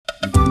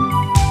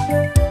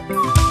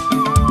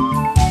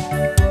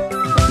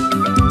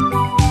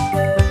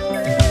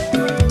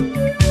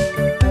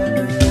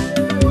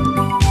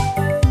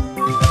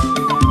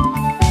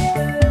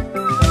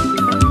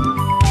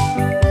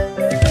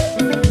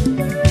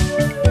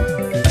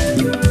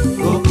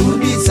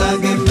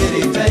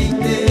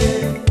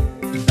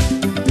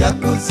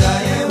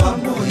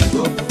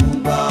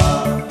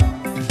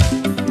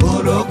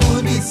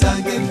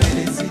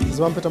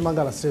mpita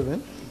Mangala Steven.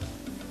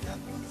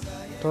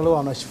 Tolo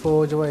wano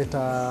kifo gye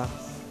bayita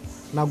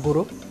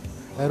Naguru.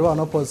 Era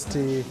wano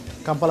opposite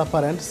Kampala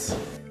Parents.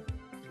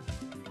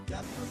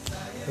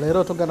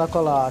 Leero tugenda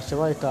kola kye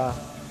bayita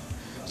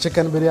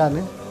chicken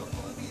biryani.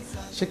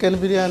 Chicken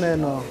biryani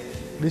eno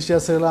dish ya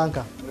Sri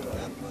Lanka.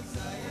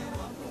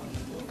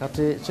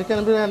 Kati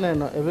chicken biryani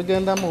eno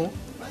ebigendamu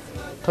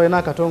toyina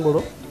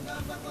akatungulu,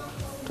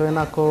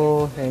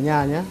 toyinako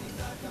enyaanya,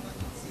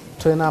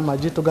 toyina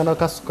amagi tugenda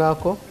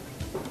kasukaako,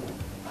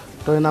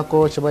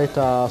 toyinako kye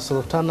bayita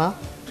sultana,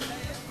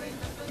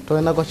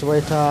 toyinako kye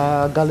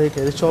bayita garlic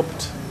eri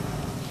chopped,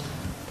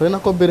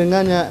 toyinako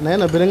biringanya. Naye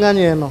eno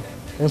biringanya eno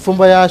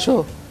enfumba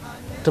yakyo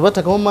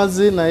tebatekamu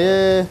mazzi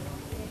naye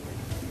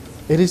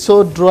eri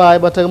so dry,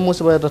 batekamu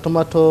kye bayita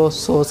tomato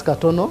sauce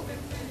katono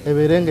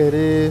ebeere nga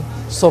eri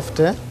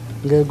soft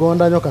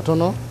ng'egonda nnyo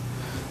katono.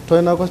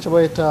 Toyinako kye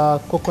bayita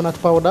coconut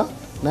powder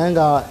naye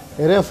nga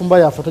era enfumba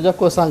yaffe tojja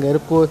kukozesa nga eri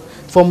ku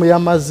fomu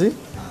y'amazzi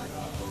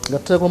nga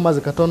tuteekako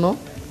mazzi katono.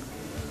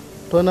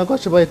 Toyinako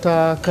kye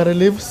bayita curry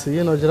leaves,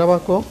 yino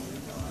girabako.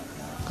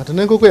 Kati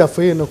n'enkoko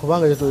yaffe yino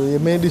kubanga ye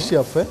main dish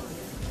yaffe.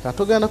 Kati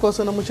tugenda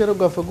kukozesa n'omuceere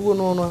gwaffe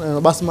guguno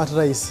eno basmati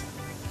rice.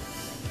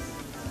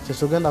 Kye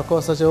tugenda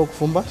kukozesa kye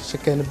okufumba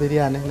chicken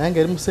biryani naye nga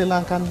eri mu Sri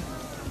Lankan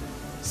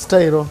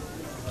style.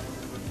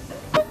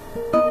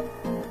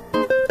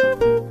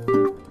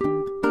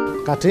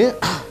 Kati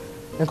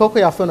enkoko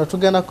yaffe eno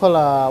tugenda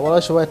kukola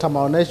waliwo kye bayita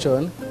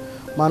marination.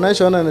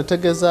 Marination eno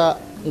etegeeza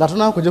nga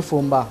tunaa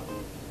kugifumba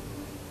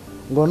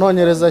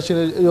ng'onoonyereza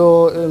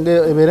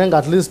ebeere nga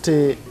at least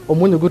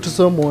omunyu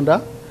gutuse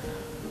omunda.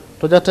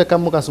 Tojja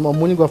teekamu kasima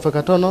omunyu gwaffe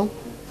katono,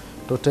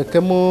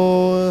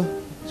 tuteekemu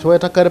kye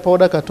bayita curry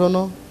powder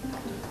katono,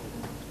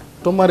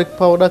 turmeric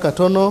powder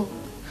katono.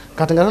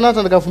 Kati nga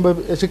tunatandika kufumba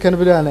chicken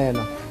biryani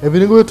eno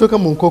ebirungo bituuka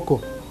mu nkoko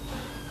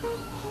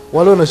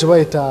waliwo no kye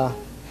bayita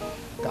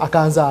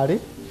akanzaali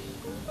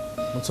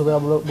nsobola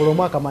buli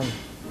omu akamanyi,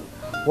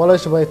 waliwo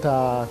kye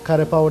bayita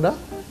curry powder.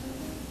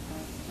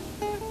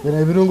 Bino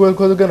ebirungo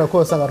ebigenda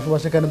kukozesa nga tufumba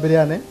chicken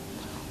biryani.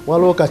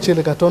 Waliwo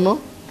kachili katono,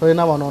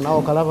 tolina wano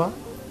nawo kalaba,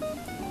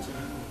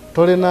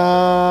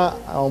 tolina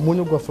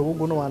omunyu gwaffe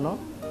guguno wano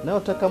naye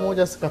oteekamu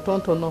just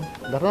katontono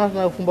nga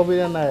tonatandika kufumba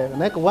biryani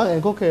naye kubanga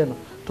enkoko eno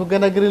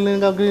tugenda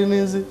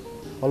greens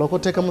olwokuba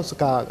oteekamu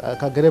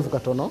kagerevu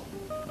katono.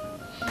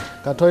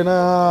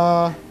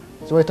 Katolina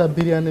kye bayita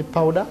biryani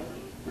powder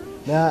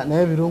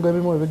naye ebirungo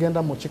ebimu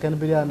ebigenda mu chicken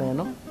biryani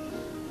eno.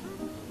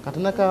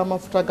 Katinaka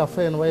amafuta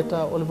gaffe eno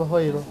bayita olive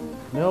oil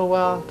naye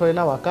oba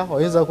tolina waka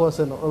oyinza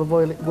kukozesa eno olive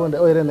oil gundi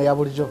oil eno eya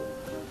bulijjo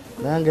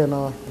naye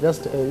ng'eno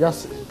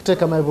just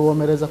kuteekamu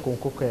ebiwoomereza ku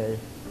nkoko eyo.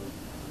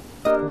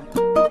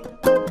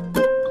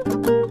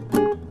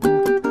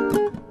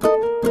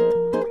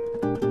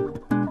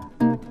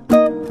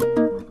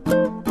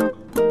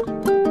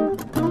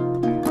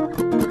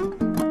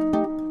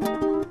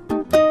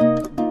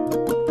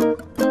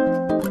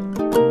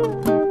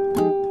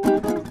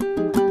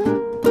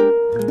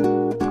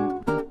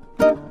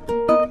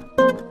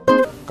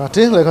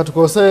 Kati leka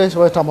tukozese kye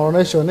bayita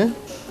marination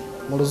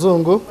mu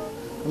luzungu,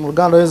 mu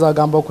Luganda oyinza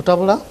agamba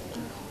okutabula.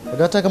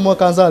 Ogateekamu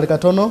akanzaali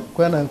katono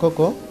kwena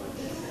enkoko,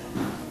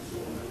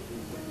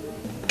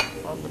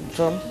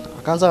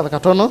 akanzaali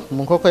katono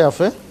mu nkoko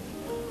yaffe.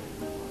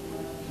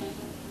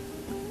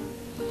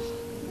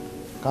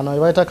 Kano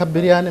bayita ka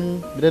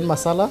biryani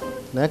masala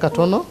naye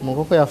katono mu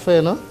nkoko yaffe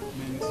eno.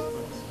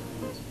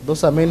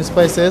 Those are main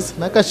spices.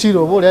 Naye kachili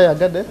oba oli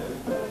ayagadde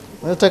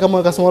oteekamu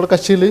akasumali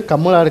kachili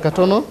kamulaali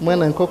katono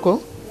mwena enkoko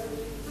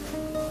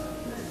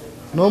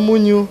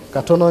n'omunyu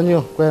katono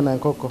nnyo kwena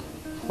enkoko.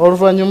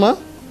 Oluvannyuma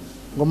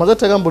ng'omaze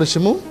teekamu buli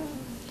kimu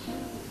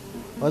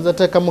oyinza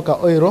teekamu ka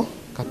oil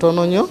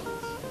katono nnyo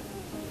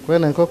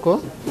kwena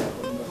enkoko.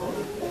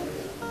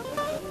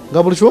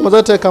 Nga buli kimu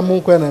omaze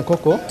teekamu kwena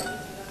enkoko,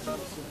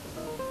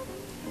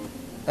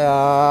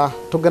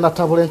 tugenda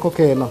tabula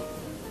enkoko eno.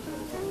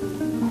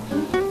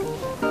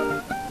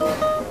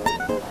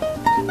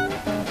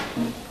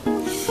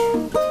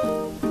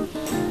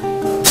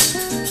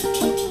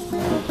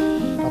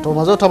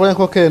 Omaze otabula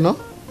enkoko eno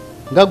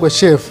nga gwe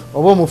chef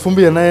oba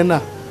omufumbi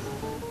yenayena.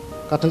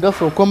 Kati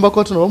ngaffe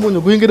okombako tino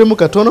omunyu guyingiremu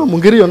katono mu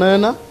ngeri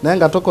yonayona naye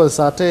nga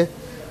tokozesa ate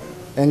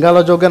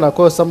engalo gy'ogenda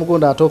kukozesa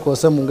mugundi ate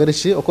okozese mu ngeri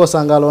ki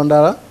okozesa ngalo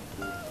ndala.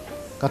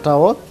 Kati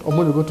awo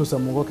omunyu gutuuse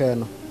mu nkoko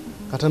eno.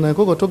 Kati eno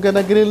enkoko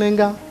tugenda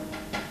grillinga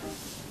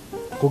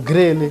ku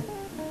grill,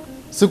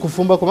 si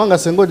kufumba kubanga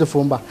singa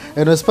ogifumba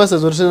eno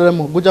spices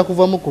otuteremu gujja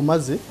kuvamu ku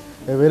mazzi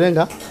ebeere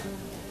nga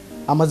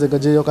amazzi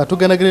gajeyo. Kati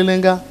tugenda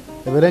grillinga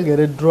ebeere nga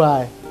eri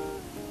dry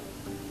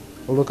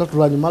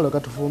oluvanyuma lweka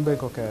tufumbe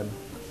enkoko eno.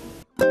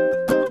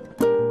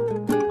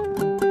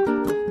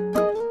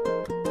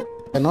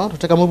 Eno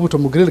tuteekamu buto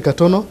mu grill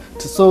katono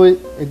so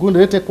egundi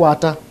eri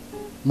tekwata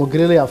mu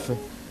grill yaffe.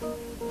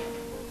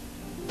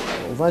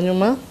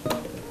 Oluvannyuma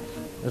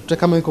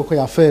tuteekamu enkoko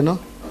yaffe eno.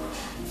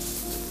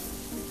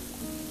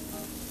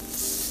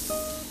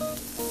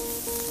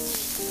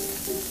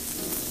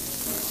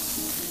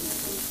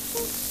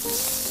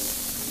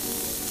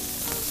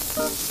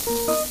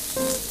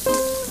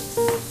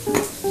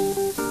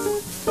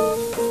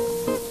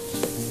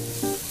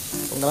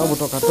 ngala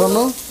buto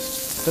katono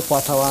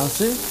tekwata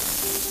wansi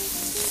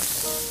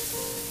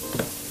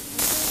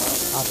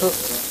ato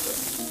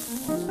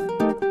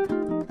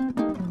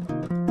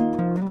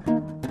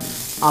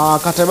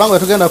katebango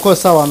tugenda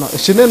kosa wano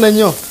kinene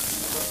nnyo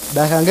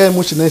dakika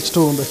ng'emu kino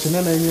ekitundu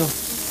kinene nnyo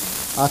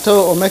ate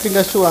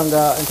omakinga sure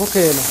nga enkoko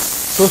eno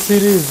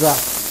tosiriiza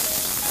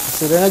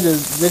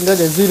sirenga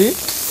gye ziri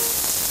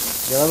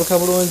gerabika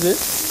bulungi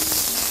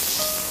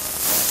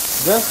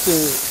just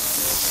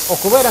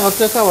okubeera nga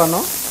tuteeka wano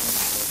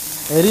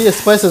eri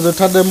spices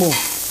otaddemu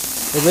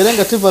ebeere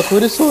nga tiva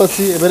kuri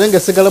soosi ebeere nga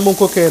esigalamu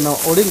enkoko eno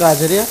oli nga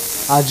agirya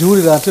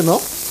agiwulira nti no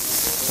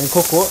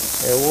enkoko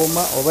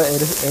ewooma oba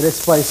eri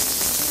spice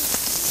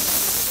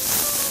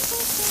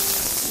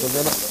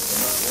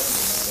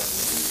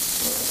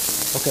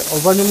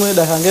oluvannyuma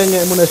eddakiika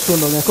ng'emu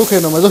n'ekitundu ng'enkoko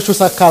eno omaze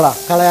okukyusa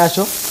kala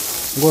yakyo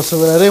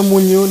ng'osoberera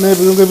emunyu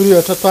n'ebirungo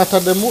ebiriyo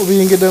twataddemu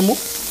biyingiddemu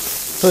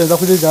toyinza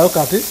kugijjayo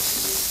kati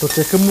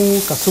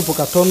tuteekemu kasupu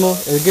katono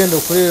egenda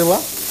okuliibwa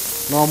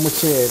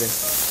n'omuceere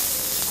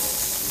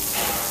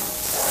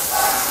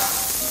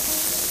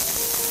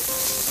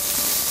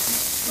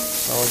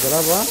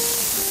ogiraba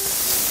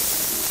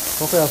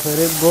enkoko yaffe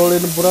eri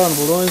golden brown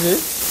bulungi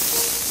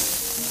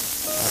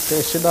ate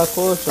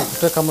ekiddako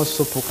kyokuteekamu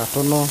supu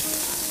katono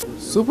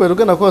supu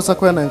etugenda kukozesa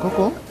kwena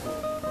enkoko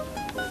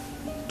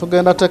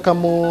tugenda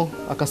teekamu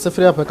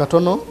akasefuriya pe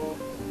katono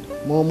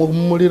mu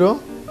muliro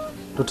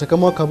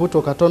tuteekemu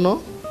akabuto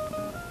katono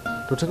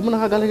tuteekemu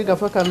n'akagaliki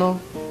kaffe kano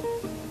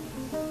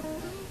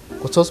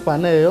ku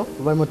saucepan eyo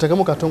oluvannyuma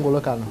tuteekemu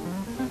katungulu kano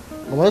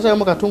omaze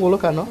oteekemu katungulu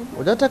kano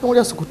ojja tuteekemu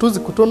just kutuzi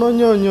kutono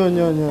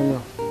nnyo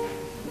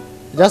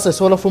just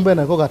esobola ofumba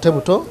eno enkoko ate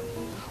buto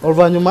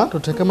oluvannyuma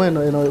tuteekemu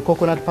eno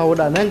coconut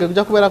powder naye nga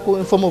ejja kubeera ku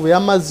inform of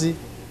y'amazzi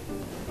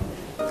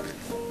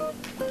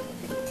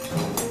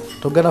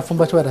tugenda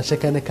fumba kibaita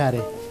chicken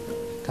curry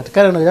kati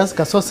kale no just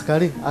kasosi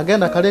kali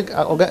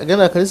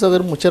agenda kalisa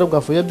obere muchero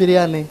gwafu ya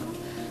biryani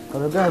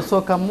kalogana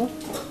sokamu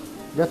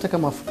jateka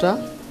mafuta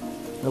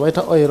ne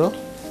baita oil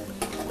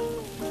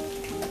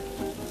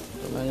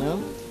tumanya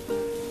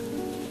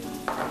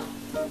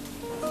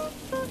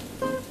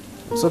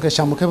soke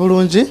shamuke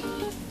bulungi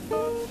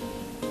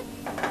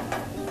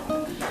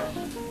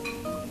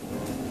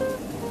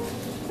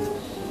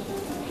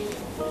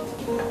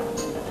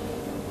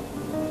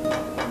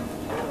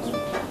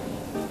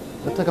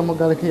Taka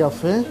garlic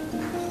yaffe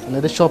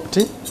ne chopped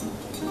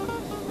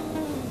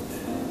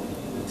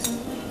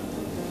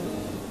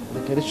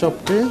the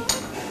chopped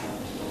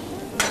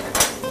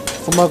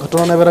fuma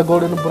katono nebera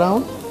golden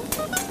brown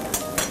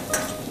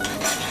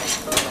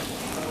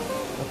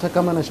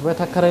ataka mana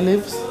shibata curry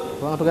leaves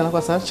tugana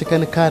kwa sa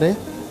chicken curry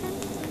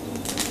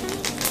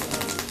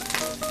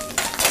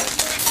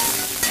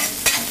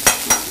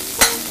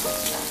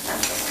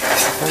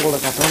kongola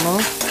katono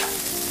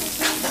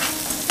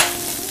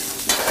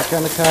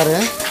chicken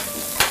curry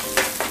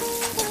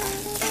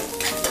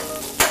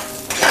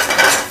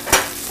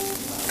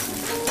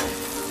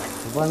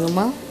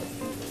oluvannyuma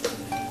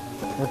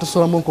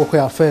netusulamu enkoko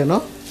yaffe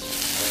eno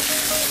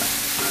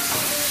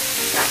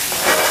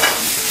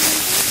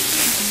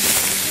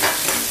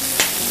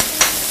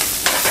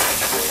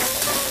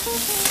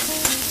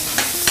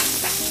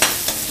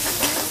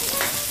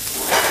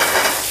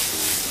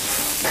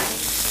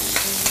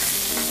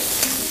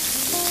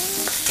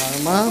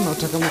oluvannyuma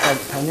noteekamu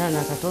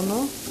kanyanya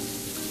katono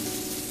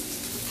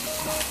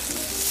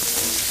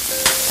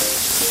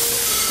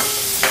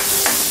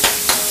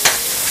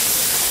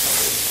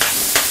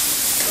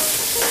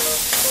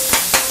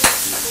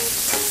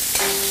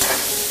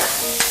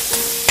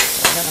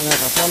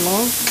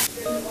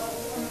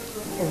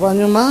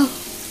oluvannyuma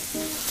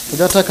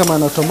ojja kuteekamu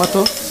eno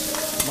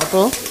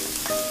tomato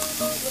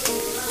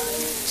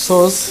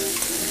sauce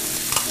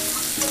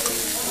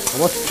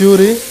oba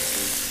puri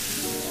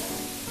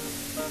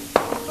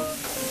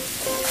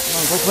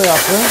enkoko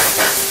yaffe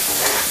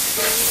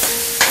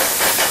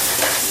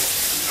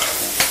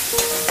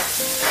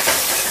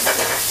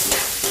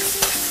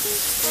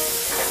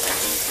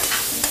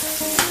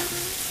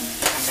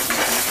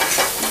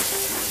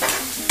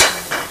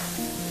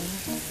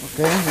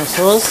na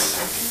sauce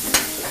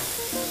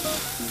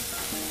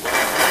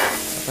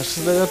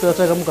akasigayo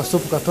tuyateekamu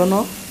kasupu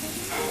katono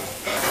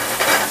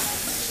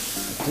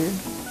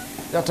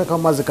yateekamu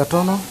amazzi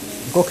katono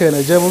enkoko eno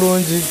egye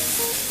bulungi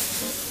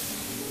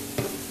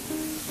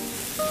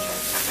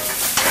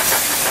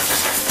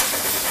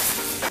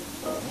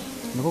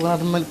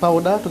coconut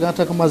powder tugenda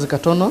teekamu amazzi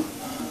katono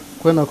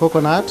kweno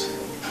coconut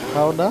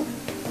powder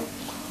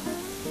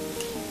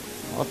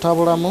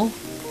otabulamu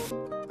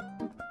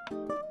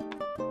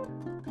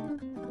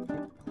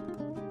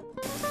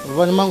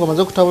oluvannyuma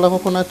ng'omaze okutabula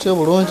coconut yo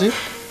bulungi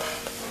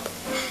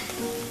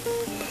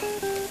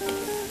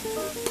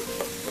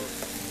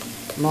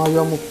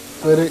n'oyomu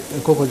kweri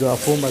enkoko gye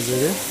wafumba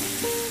ziri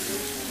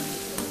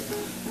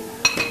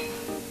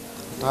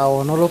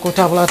awo n'olwoka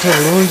otabula ate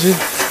bulungi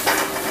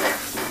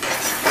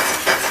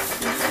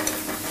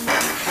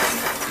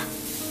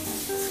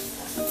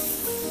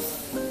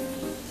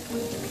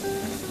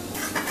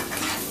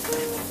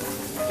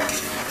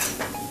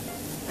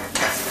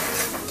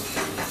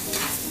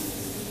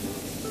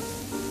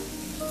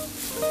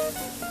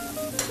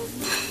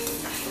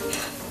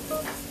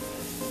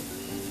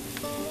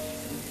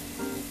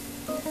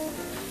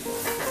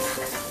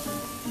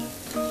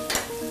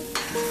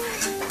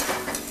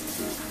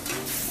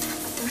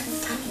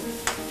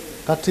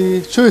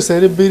kati choice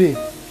eri bbiri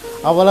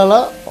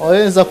abalala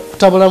oyinza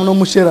kutabula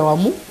n'omuceere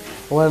wamu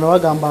wano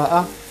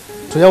wagamba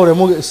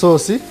tuyawulemu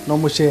esoosi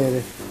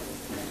n'omuceere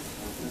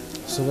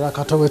subira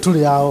katobe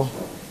tuli awo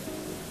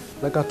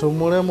leka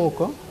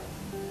tumulemuko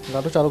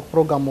nga tukyali ku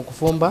program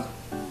okufumba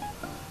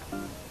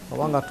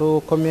oba nga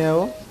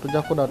tukomyewo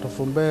tujja kuda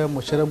tufumbe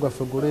muceere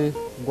gwaffe guli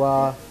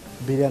gwa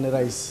biryani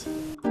rice